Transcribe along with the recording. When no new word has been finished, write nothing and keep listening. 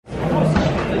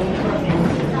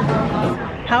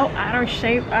How out of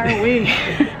shape are we?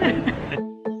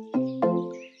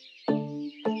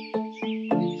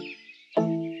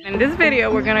 In this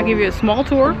video, we're gonna give you a small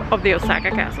tour of the Osaka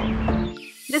Castle.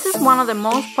 This is one of the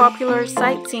most popular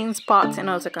sightseeing spots in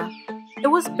Osaka. It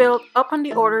was built upon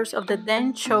the orders of the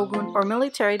then shogun or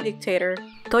military dictator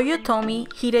Toyotomi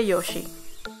Hideyoshi.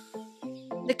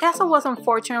 The castle was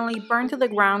unfortunately burned to the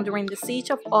ground during the Siege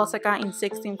of Osaka in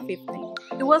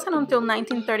 1650. It wasn't until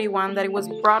 1931 that it was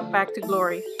brought back to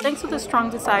glory, thanks to the strong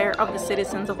desire of the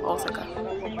citizens of Osaka.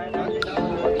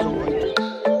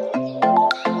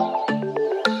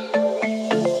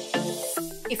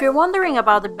 If you're wondering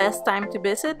about the best time to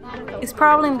visit, it's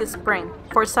probably in the spring,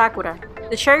 for Sakura,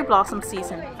 the cherry blossom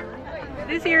season.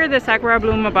 This year the Sakura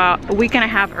bloomed about a week and a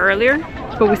half earlier,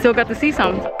 but we still got to see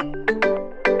some.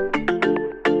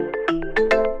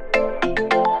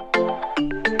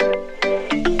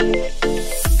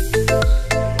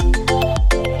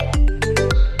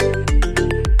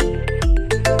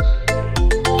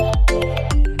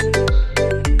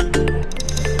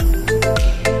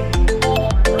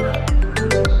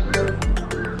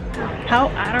 How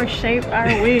out of shape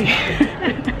are we?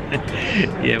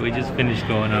 Yeah, we just finished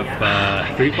going up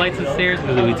 3 flights of stairs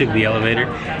because we took the elevator.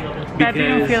 That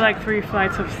didn't feel like 3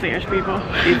 flights of stairs, people.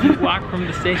 If you walk from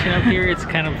the station up here, it's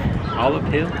kind of all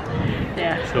uphill.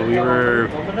 Yeah. So we were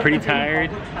pretty tired,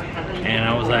 and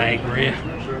I was like, Maria,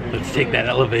 let's take that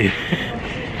elevator.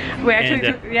 We actually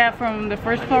took, yeah, from the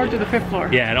 1st floor to the 5th floor.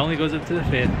 Yeah, it only goes up to the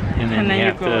 5th, and then you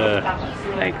have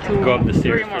to go up the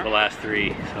stairs for the last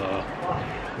 3. So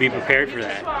be prepared for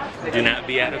that. Do not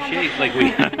be out of shape like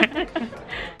we are.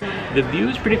 The view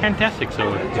is pretty fantastic,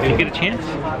 so if you get a chance,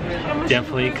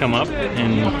 definitely come up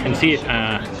and see it.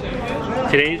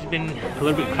 Today's been a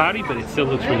little bit cloudy, but it still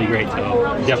looks really great, so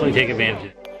definitely take advantage of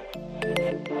it.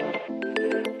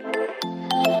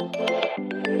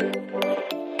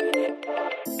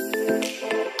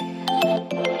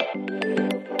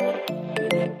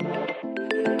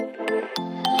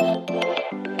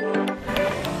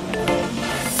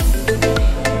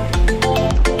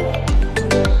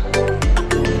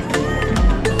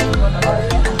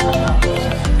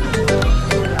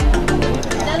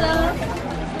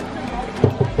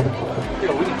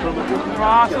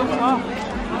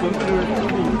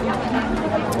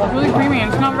 It's really creamy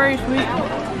and it's not very sweet.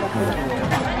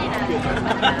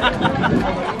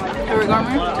 Here we go,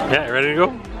 man. Yeah, ready to go?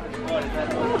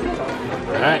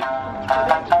 All right.